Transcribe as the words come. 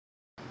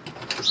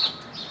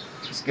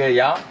What's good,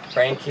 y'all?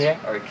 Frank here,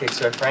 or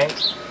Kickstart Frank.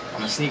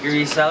 I'm a sneaker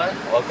reseller.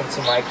 Welcome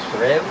to my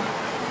crib,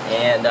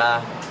 and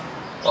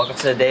welcome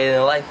to the day in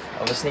the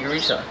life of a sneaker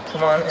reseller.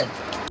 Come on in.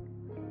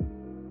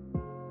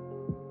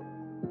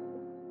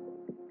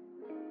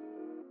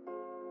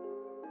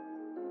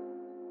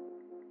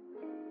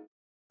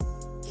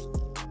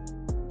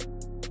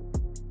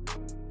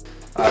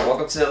 Alright,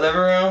 welcome to the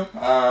living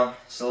room.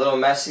 It's a little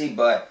messy,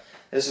 but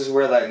this is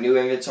where like new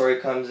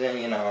inventory comes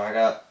in. You know, I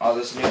got all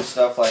this new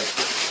stuff like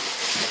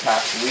the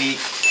past week,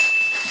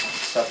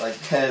 stuff like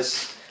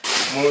this,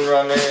 moon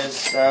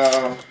runners.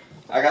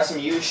 I got some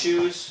used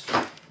shoes,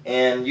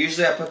 and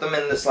usually I put them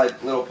in this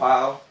like little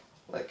pile,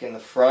 like in the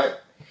front,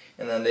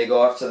 and then they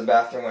go off to the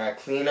bathroom when I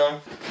clean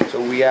them.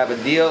 So we have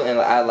a deal, and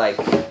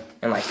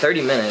in like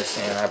 30 minutes,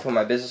 and I put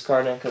my business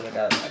card in because I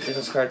got my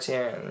business cards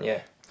here, and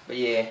yeah. But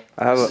yeah.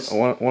 I have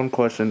one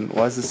question.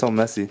 Why is this so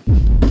messy?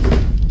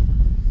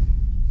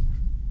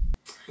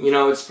 You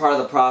know, it's part of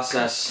the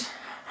process.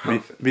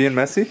 Being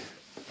messy?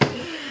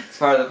 It's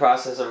part of the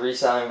process of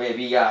reselling,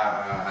 baby.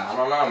 I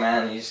don't know,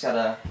 man. You just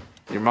gotta...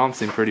 Your mom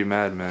seemed pretty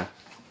mad, man.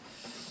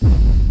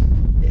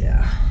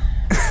 Yeah.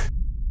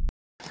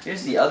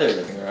 Here's the other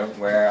living room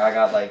where I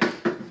got like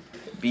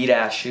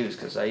beat-ass shoes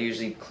because I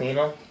usually clean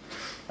them.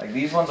 Like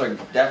these ones are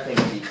definitely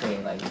gonna be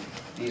clean. Like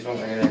these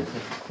ones are gonna be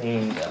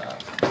cleaned.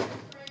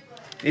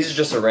 These are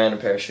just a random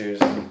pair of shoes.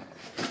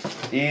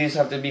 These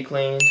have to be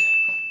cleaned.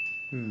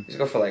 These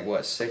go for like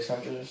what,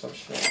 600 or some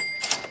shit.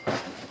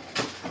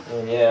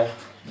 And yeah.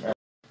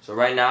 So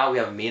right now we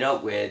have a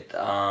meetup with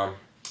a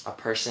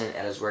person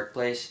at his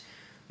workplace.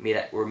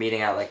 We're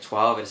meeting at like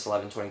 12. It's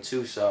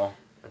 11:22, so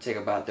it'll take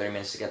about 30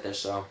 minutes to get there.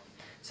 So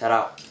let's head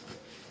out.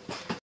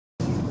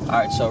 All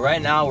right. So right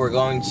now we're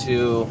going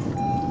to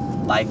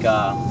like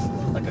a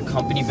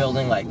company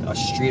building, like a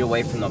street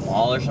away from the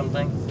mall or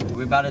something.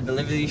 We're about to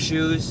deliver these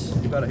shoes.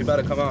 He about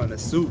to come out in a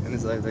suit and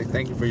it's like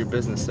thank you for your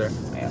business, sir.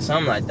 Yeah,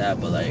 something like that.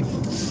 But like,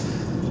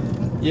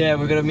 yeah,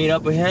 we're gonna meet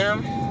up with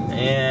him,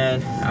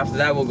 and after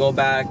that we'll go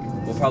back.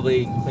 We'll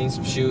probably clean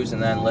some shoes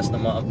and then list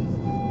them up.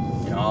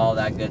 You know, all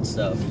that good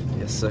stuff.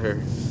 Yes, sir.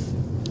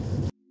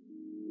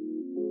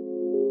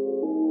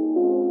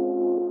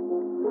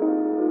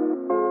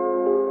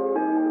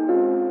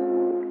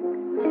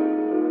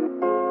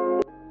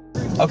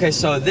 Okay,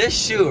 so this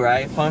shoe,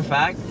 right? Fun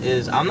fact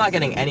is I'm not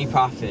getting any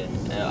profit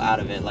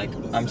out of it. Like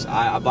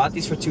I bought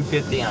these for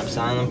 $250 and I'm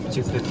selling them for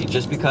 $250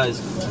 just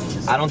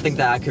because I don't think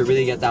that I could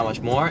really get that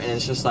much more. And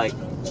it's just like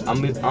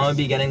I'm gonna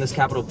be getting this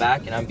capital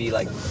back and I'm be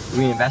like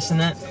reinvesting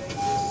it.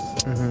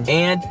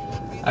 And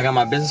I got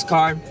my business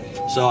card,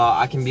 so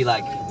I can be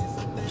like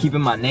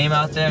keeping my name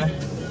out there.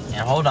 And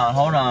hold on.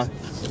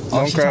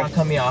 Oh, she's trying to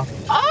cut me off.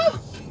 Oh!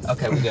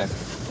 Okay, we're good.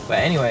 But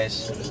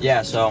anyways,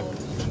 yeah. So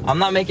I'm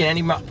not making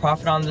any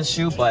profit on this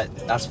shoe, but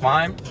that's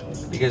fine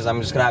because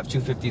I'm just gonna have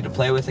 $250 to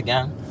play with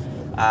again.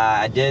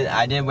 I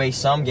did waste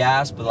some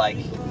gas, but like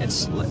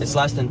it's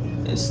less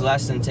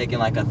than taking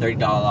like a $30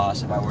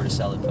 loss if I were to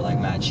sell it for like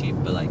mad cheap,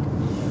 but like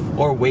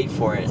or wait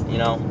for it, you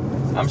know.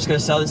 I'm just gonna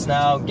sell this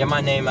now, get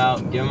my name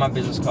out, give him my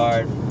business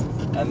card,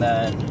 and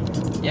then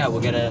yeah,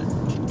 we'll get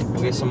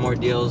some more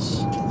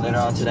deals later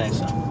on today.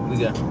 So we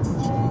good.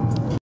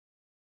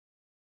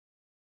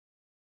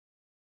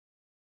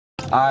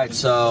 All right,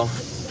 so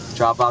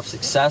drop off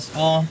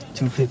successful.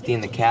 $250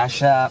 in the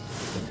Cash App.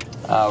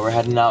 We're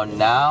heading out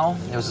now.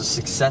 It was a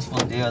successful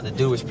deal. The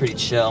dude was pretty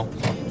chill.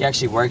 He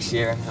actually works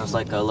here. It was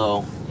like a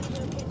little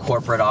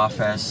corporate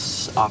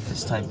office type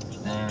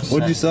thing.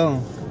 What'd you sell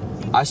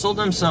him? I sold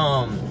him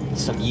some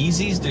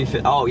Yeezys,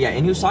 350. Oh yeah,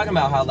 and he was talking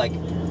about how like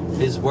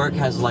his work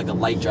has like a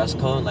light dress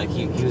code. Like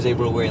he was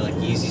able to wear like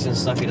Yeezys and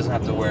stuff. He doesn't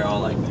have to wear all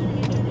like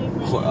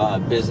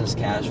business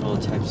casual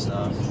type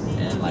stuff,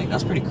 and like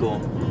that's pretty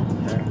cool.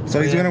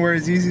 So he's gonna wear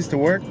his Yeezys to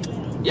work?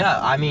 Yeah,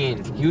 I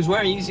mean, he was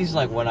wearing Yeezys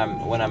like when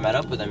I met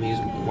up with him. He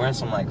was wearing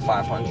some like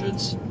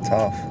 500s.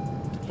 Tough.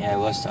 Yeah, it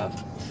was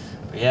tough.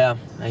 But yeah,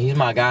 he's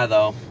my guy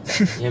though.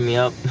 Hit me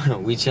up.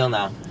 We chill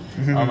now.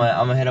 I'm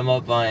gonna hit him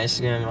up on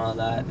Instagram and all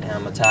that, and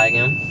I'm gonna tag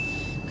him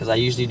because I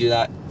usually do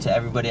that to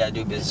everybody I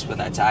do business with.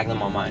 I tag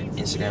them on my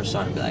Instagram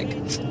story and be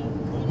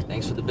like,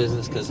 "Thanks for the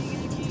business," because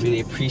really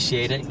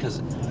appreciate it,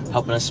 because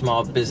helping a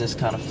small business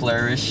kind of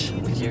flourish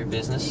with your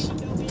business.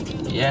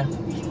 Yeah.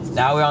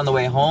 Now we're on the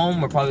way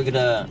home. We're probably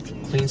gonna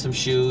clean some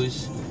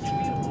shoes,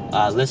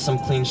 list some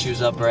clean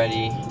shoes up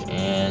already,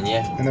 and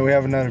yeah. And then we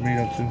have another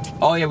meetup too.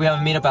 Oh yeah, we have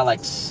a meetup at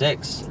like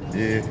 6.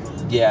 Yeah.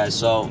 Yeah,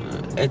 so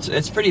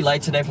it's pretty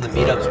light today for the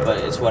meetups, but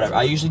it's whatever.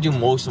 I usually do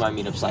most of my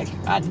meetups like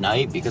at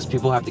night because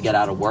people have to get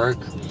out of work,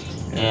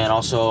 and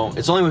also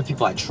it's only with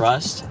people I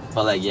trust.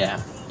 But like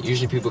yeah,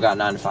 usually people got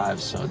 9 to 5,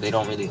 so they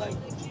don't really like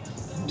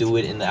do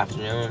it in the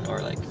afternoon or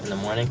like in the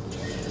morning.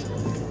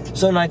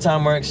 So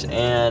nighttime works,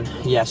 and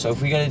yeah. So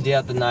if we get a deal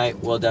at the night,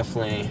 we'll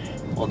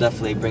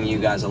definitely bring you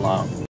guys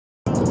along.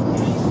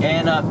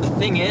 And the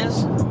thing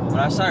is, when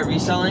I started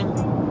reselling,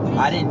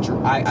 I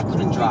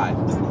couldn't drive,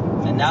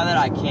 and now that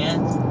I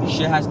can,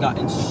 shit has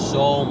gotten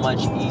so much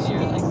easier.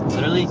 Like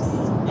literally,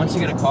 once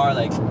you get a car,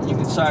 like you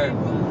can start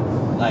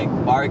like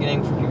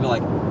bargaining for people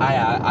like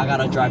I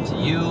gotta drive to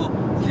you.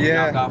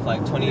 Yeah. Knock off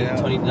like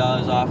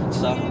 $20 off and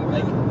stuff.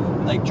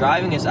 Like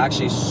driving is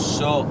actually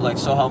so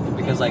helpful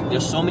because like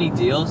there's so many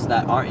deals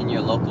that aren't in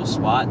your local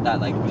spot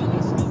that like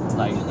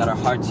that are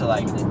hard to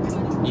like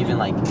even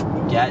like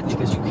get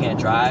because you can't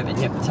drive and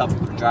you have to tell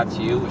people to drive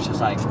to you, which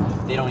is like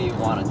they don't even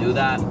want to do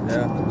that.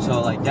 Yeah.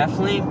 So like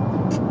definitely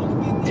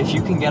if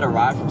you can get a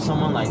ride from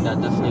someone, like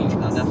that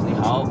definitely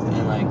help.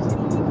 And like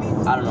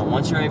I don't know,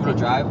 once you're able to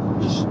drive,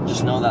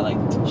 just know that like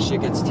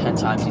shit gets 10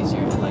 times easier.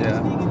 And, like,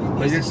 yeah.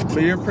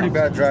 But you're a pretty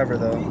bad driver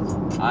though.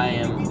 I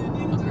am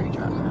a great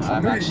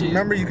driver.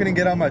 Remember you couldn't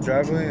get out my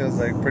driveway? It was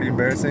like pretty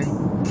embarrassing.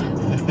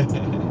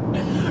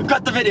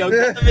 Cut the video.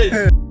 Cut the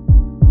video.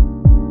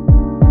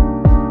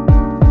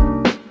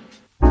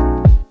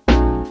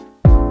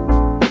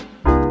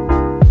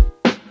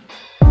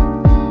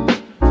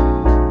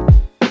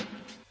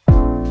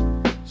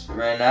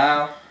 Right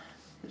now,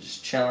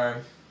 just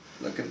chilling,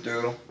 looking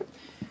through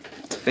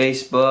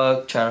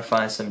Facebook, trying to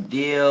find some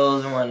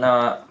deals and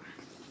whatnot.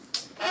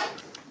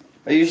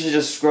 I usually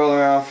just scroll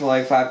around for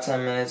like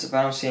 5-10 minutes. If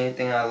I don't see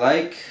anything I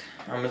like,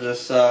 I'm gonna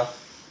just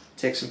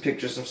take some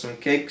pictures of some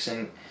cakes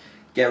and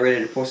get ready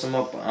to post them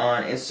up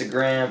on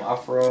Instagram,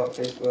 OfferUp,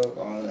 Facebook,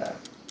 all of that.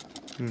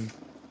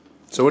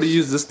 So what do you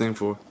use this thing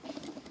for?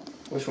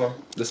 Which one?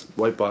 This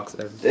white box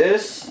there.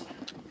 This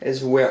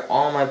is where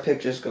all my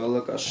pictures go.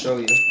 Look, I'll show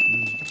you.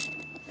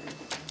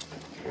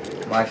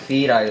 My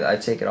feed, I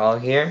take it all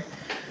here.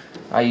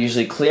 I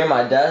usually clear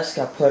my desk,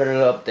 I put it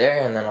up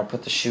there, and then I'll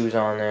put the shoes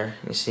on there.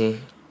 You see?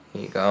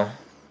 Here you go.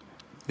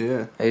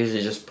 Yeah. I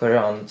usually just put it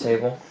on the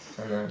table,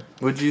 and then...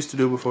 What did you used to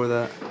do before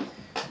that?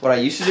 What I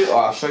used to do? Oh,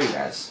 I'll show you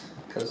guys.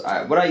 Because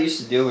what I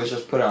used to do was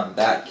just put it on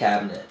that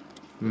cabinet,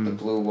 with the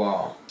blue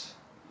wall.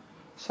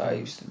 So I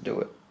used to do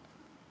it.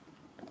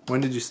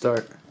 When did you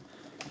start?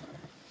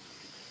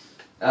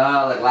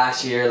 Like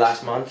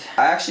last month.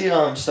 I actually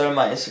started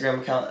my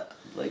Instagram account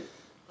like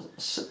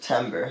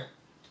September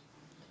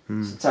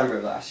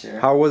of last year.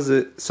 How was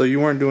it? So you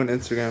weren't doing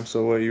Instagram,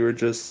 so what, you were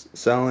just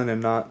selling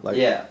and not like...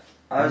 Yeah,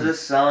 I was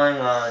just selling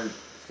on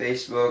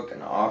Facebook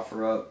and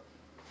OfferUp,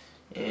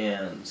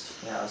 and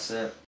yeah, that's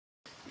it.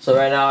 So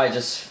right now I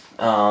just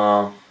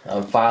I'm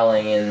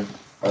filing in,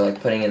 or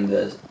like putting in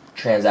the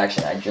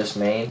transaction I just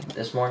made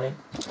this morning,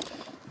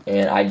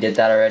 and I did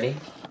that already.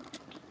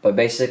 But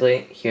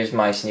basically, here's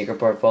my sneaker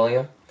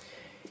portfolio.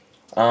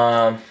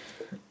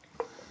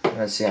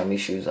 Let's see how many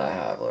shoes I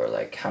have, or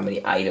like how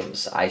many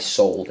items I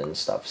sold and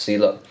stuff. See,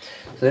 look.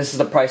 So this is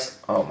the price.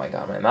 Oh my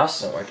god, my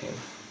mouse isn't working.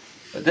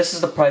 But this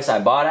is the price I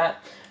bought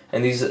at,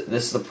 and this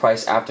is the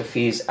price after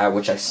fees at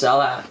which I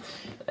sell at.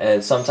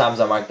 And sometimes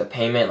I mark the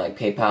payment, like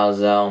PayPal,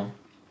 Zelle,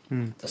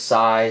 the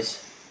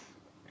size.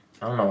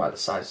 I don't know why the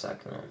size is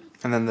acting up.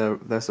 And then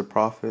there's the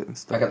profit and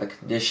stuff. I got the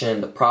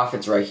condition, the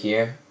profits right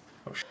here.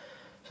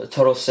 So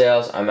total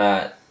sales, I'm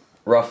at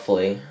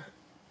roughly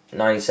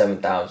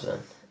 97,000,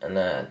 and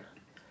then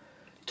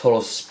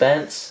total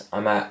spent,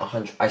 I'm at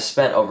 100. I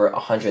spent over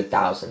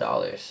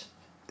 $100,000,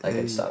 like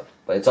and stuff,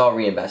 but it's all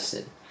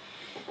reinvested.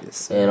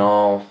 Yes. And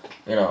all,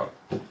 you know.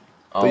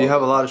 But you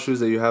have a lot of shoes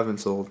that you haven't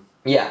sold.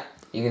 Yeah,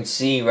 you can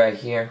see right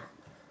here.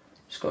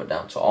 Just go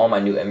down to all my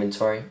new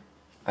inventory.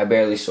 I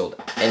barely sold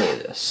any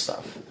of this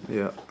stuff.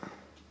 Yeah.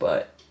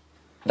 But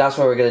that's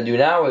what we're gonna do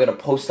now. We're gonna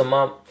post them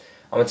up.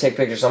 I'm gonna take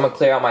pictures. I'm gonna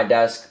clear out my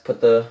desk,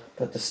 put the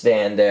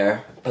stand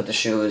there, put the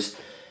shoes,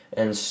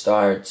 and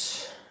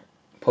start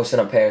posting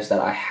up pairs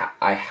that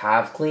I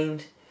have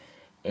cleaned.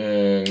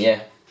 And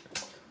yeah,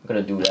 I'm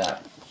gonna do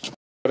that.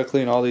 Gotta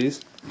clean all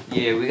these.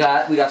 Yeah, we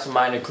got some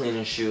minor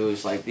cleaning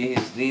shoes. Like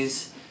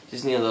these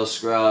just need a little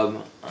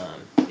scrub.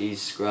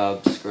 These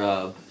scrub.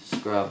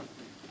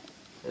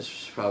 This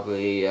is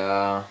probably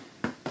gotta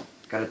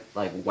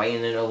like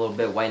whiten it a little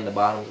bit, whiten the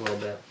bottoms a little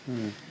bit.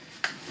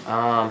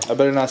 I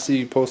better not see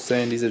you post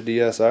saying these are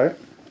DS, alright?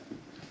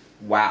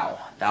 Wow,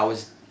 that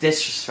was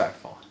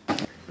disrespectful.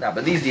 Nah,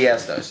 but these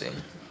DS though, see.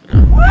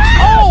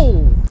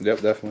 Oh!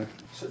 Yep, definitely.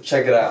 So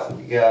check it out.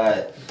 We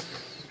got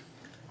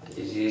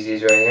these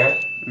Yeezys right here.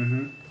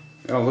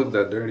 They don't look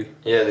that dirty.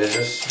 Yeah, they're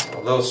just a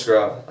little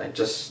scrub. Like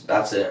just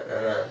that's it.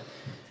 And then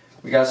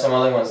we got some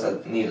other ones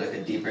that need like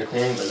a deeper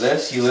cleaning. But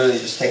this, you literally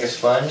just take a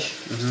sponge,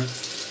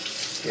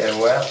 get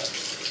it wet,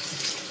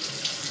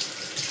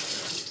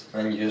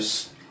 and you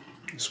just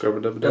scrub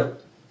it up.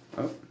 Yep.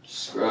 Oh.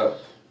 Scrub.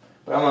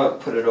 But I'm gonna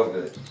put it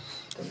over the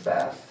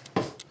bath.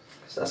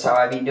 Cause that's how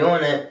I be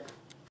doing it.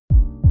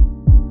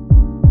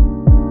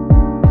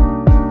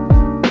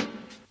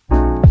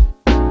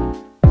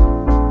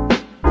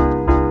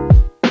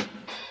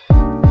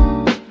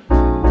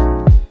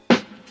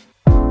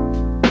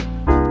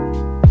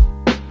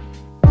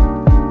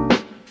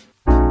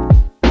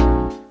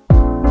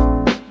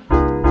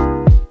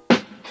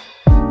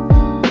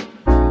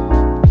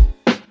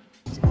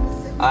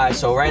 Alright,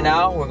 so right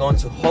now we're going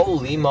to,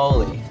 holy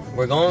moly,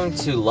 we're going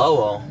to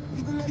Lowell,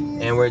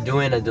 and we're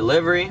doing a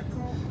delivery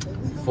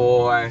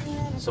for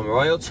some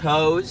Royal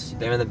Toes.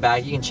 They're in the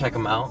bag, you can check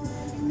them out.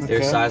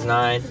 They're size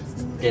 9,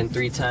 getting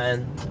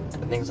 310.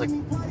 I think it's like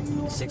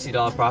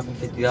 $60 profit,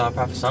 $50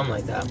 profit, something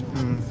like that.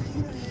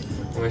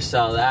 We're gonna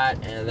sell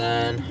that, and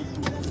then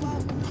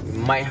we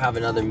might have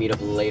another meetup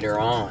later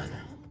on.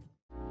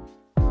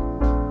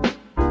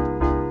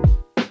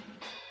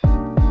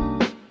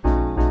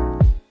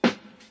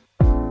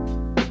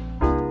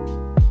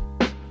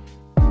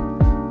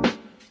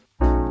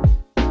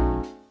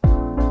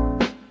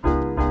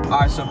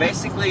 Alright, so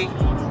basically,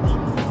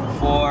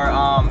 for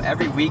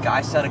every week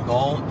I set a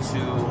goal to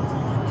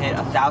hit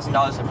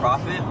 $1,000 in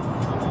profit.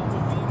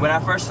 When I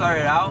first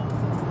started out,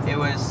 it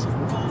was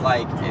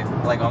like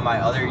on my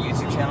other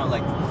YouTube channel,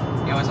 like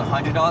it was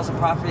 $100 in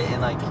profit,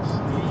 and like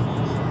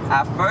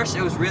at first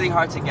it was really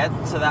hard to get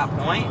to that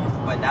point,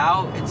 but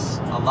now it's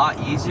a lot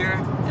easier,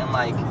 and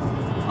like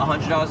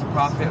 $100 in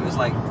profit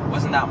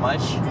wasn't that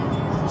much.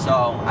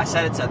 So I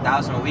set it to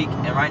 1,000 a week,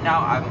 and right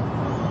now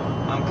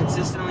I'm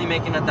consistently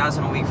making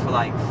 1,000 a week for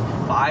like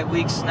 5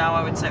 weeks now,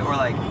 I would say, or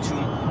like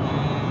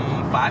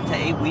 5 to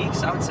 8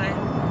 weeks, I would say.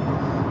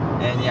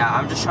 And yeah,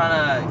 I'm just trying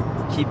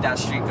to keep that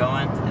streak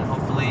going, and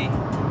hopefully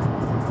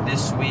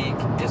this week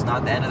is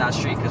not the end of that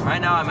streak, because right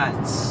now I'm at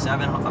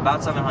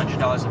about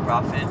 $700 in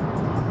profit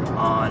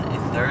on a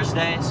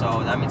Thursday,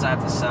 so that means I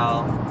have to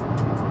sell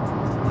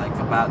like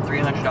about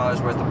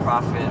 $300 worth of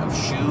profit of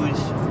shoes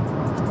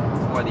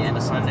before the end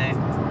of Sunday.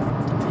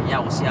 And yeah,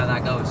 we'll see how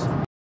that goes.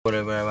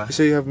 Whatever. You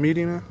say you have a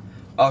meeting now?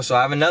 Oh, so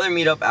I have another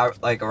meetup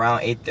out like around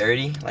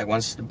 8:30, like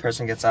once the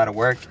person gets out of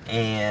work,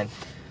 and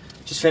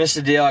just finished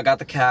the deal. I got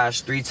the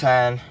cash,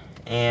 $310,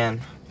 and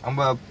I'm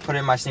gonna put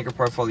in my sneaker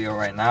portfolio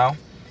right now.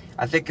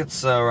 I think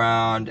it's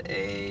around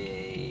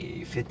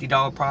a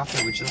 $50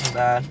 profit, which isn't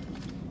bad,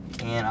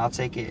 and I'll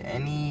take it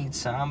any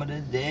time of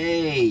the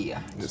day.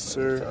 Yes,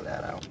 sir. Fill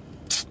that out.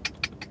 Is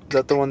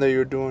that the one that you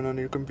were doing on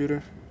your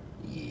computer?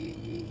 Yeah.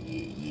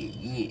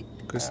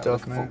 Good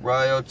stuff, man. For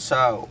Royal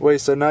Toe.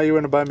 Wait, so now you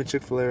want to buy me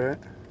Chick-fil-A, right?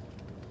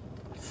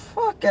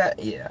 Fuck it.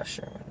 Yeah,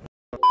 sure.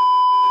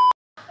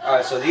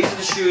 Alright, so these are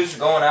the shoes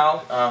going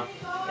out.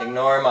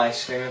 Ignore my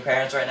screaming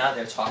parents right now.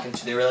 They're talking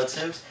to their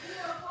relatives.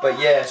 But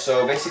yeah,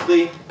 so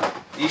basically,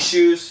 these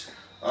shoes,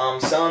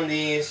 selling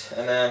these,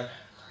 and then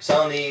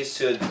selling these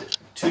to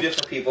 2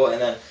 different people,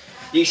 and then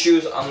these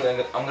shoes, I'm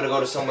gonna go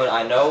to someone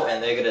I know,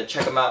 and they're gonna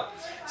check them out,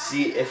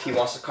 see if he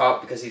wants to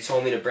cop, because he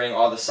told me to bring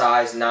all the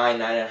size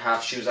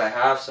 9.5 shoes I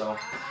have, so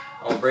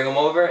I'm gonna bring them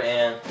over,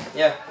 and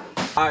yeah.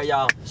 Alright,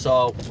 y'all,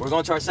 so we're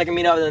going to our second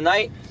meetup of the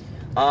night.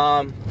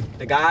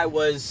 The guy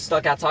was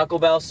stuck at Taco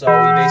Bell, so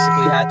we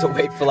basically had to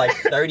wait for like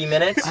 30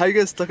 minutes. How you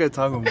get stuck at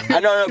Taco Bell?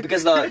 I don't know,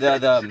 because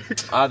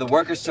the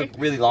workers took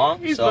really long.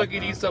 He's so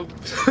fucking eat some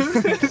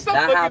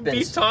that happens.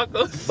 beef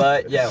tacos.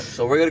 But yeah,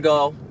 so we're gonna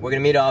go. We're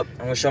gonna meet up.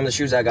 I'm gonna show him the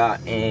shoes I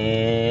got,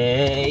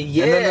 and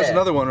yeah. And then there's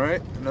another one,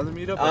 right? Another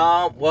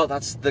meetup? Well,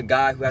 that's the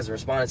guy who hasn't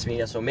responded to me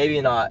yet, so maybe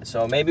not.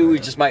 So maybe we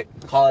just might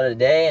call it a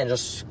day and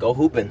just go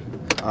hooping.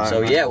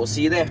 So yeah, we'll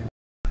see you there.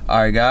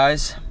 All right,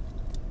 guys.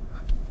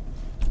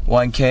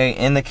 1K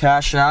in the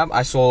cash app.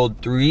 I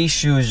sold 3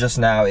 shoes just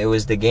now. It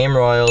was the Game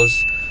Royals,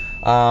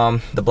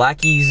 the Black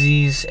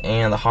Yeezys,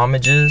 and the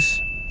Homages,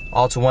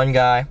 all to one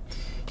guy.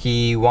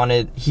 He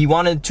wanted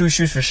 2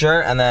 shoes for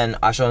sure, and then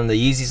I showed him the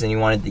Yeezys, and he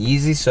wanted the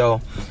Yeezys.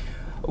 So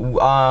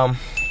I'm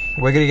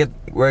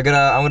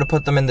gonna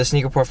put them in the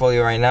sneaker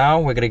portfolio right now.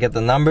 We're gonna get the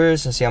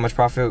numbers and see how much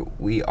profit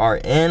we are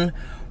in.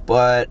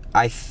 But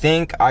I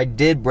think I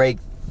did break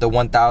the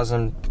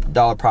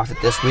 $1,000 profit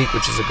this week,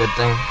 which is a good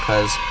thing,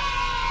 because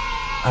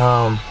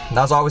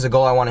that's always a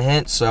goal I want to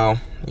hit. So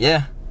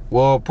yeah,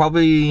 we'll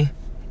probably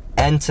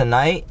end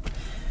tonight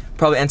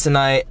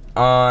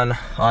on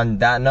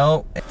that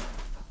note.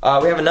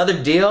 We have another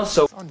deal,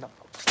 so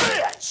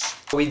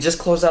we just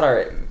closed out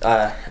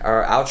our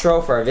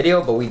outro for our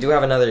video, but we do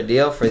have another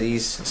deal for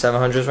these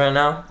 700s right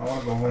now. I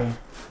want to go home.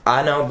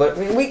 I know, but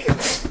we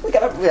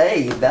gotta,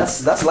 hey,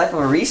 that's life of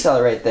a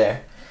reseller right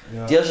there.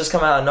 Yeah. Deals just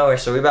come out of nowhere,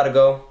 so we about to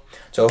go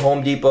to a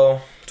Home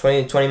Depot,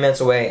 20 minutes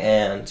away,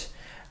 and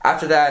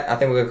after that, I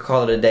think we're gonna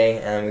call it a day,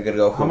 and we're gonna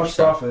go. How much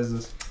profit is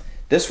this?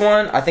 This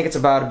one, I think it's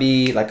about to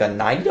be like a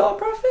 $90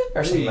 profit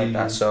or something like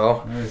that.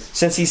 So,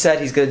 since he said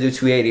he's gonna do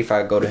 $280 if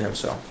I go to him,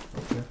 so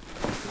okay.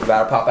 We're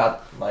about to pop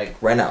out like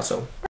right now.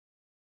 So,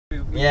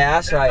 yeah,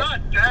 that's right.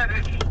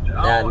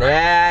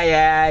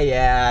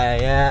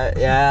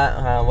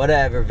 Yeah.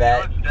 Whatever,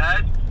 vet.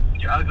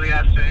 Your ugly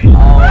ass face.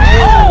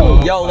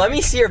 Oh, yo, let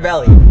me see your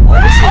belly.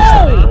 Let me see your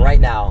stomach right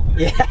now.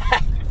 Yeah.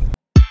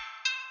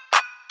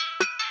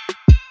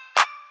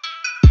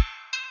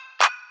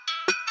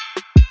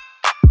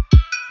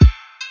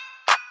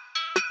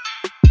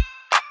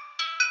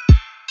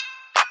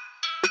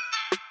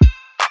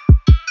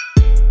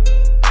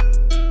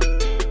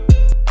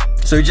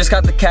 So we just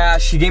got the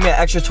cash. He gave me an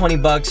extra 20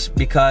 bucks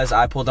because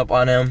I pulled up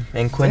on him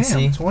in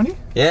Quincy. Damn, 20?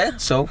 Yeah,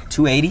 so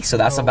 280. So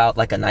that's about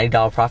like a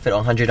 $90 profit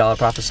or $100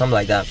 profit, something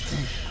like that.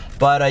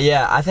 But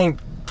yeah, I think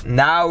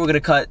now we're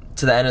gonna cut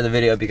to the end of the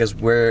video because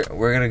we're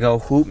gonna go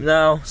hoop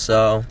now.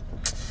 So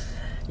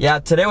yeah,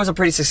 today was a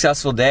pretty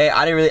successful day.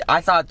 I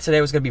thought today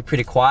was gonna be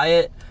pretty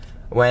quiet.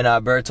 when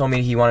Bird told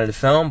me he wanted to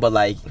film, but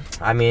like,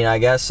 I mean, I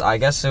guess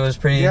it was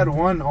pretty. He had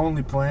one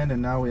only planned,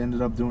 and now we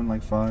ended up doing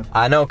like 5.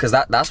 I know, cause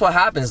that's what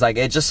happens. Like,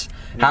 it just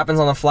happens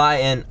on the fly,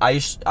 and I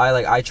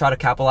try to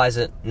capitalize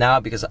it now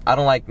because I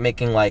don't like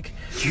making like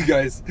You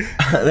guys.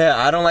 yeah,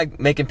 I don't like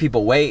making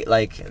people wait.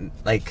 Like,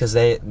 cause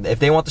if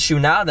they want the shoe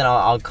now, then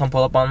I'll come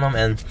pull up on them.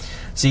 And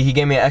see, he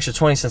gave me an extra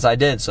 20 since I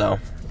did, so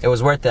it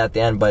was worth it at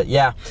the end. But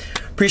yeah,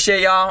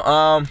 appreciate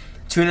y'all.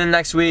 Tune in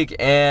next week,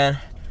 and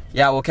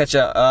yeah, we'll catch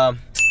ya.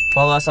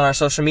 Follow us on our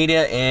social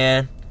media,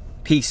 and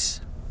peace.